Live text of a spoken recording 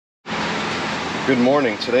Good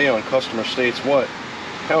morning. Today on Customer States What?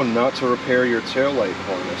 How not to repair your taillight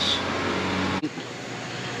harness.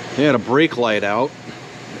 They had a brake light out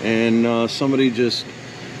and somebody just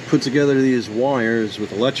put together these wires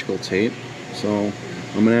with electrical tape. So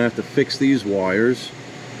I'm gonna have to fix these wires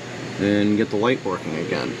and get the light working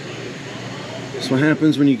again. That's what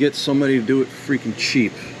happens when you get somebody to do it freaking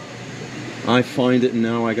cheap. I find it and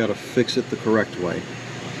now I gotta fix it the correct way.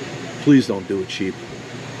 Please don't do it cheap.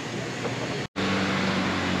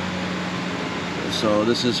 So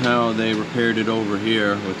this is how they repaired it over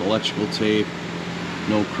here with electrical tape.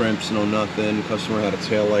 No crimps, no nothing. Customer had a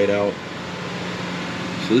tail light out.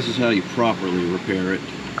 So this is how you properly repair it.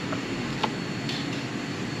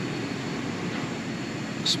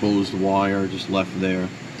 Exposed wire just left there.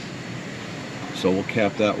 So we'll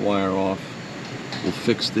cap that wire off. We'll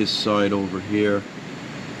fix this side over here.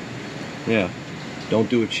 Yeah,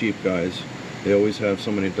 don't do it cheap, guys. They always have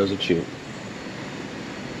somebody that does it cheap.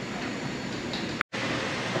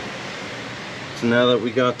 So now that we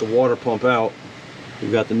got the water pump out,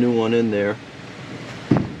 we've got the new one in there.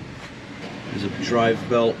 There's a drive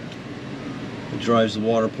belt that drives the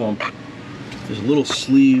water pump. There's a little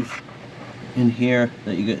sleeve in here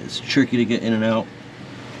that you get. It's tricky to get in and out.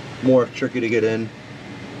 More tricky to get in.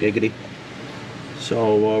 Giggity.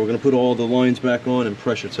 So we're going to put all the lines back on and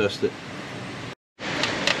pressure test it.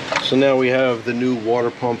 So now we have the new water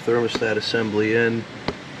pump thermostat assembly in.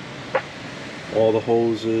 All the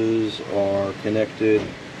hoses are connected.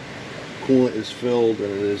 Coolant is filled and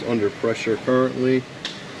it is under pressure currently,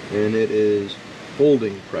 and it is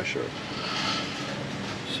holding pressure.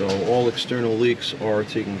 So all external leaks are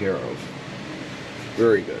taken care of.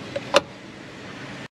 Very good.